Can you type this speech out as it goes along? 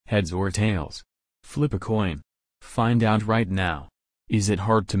Heads or tails? Flip a coin. Find out right now. Is it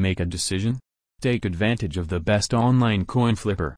hard to make a decision? Take advantage of the best online coin flipper.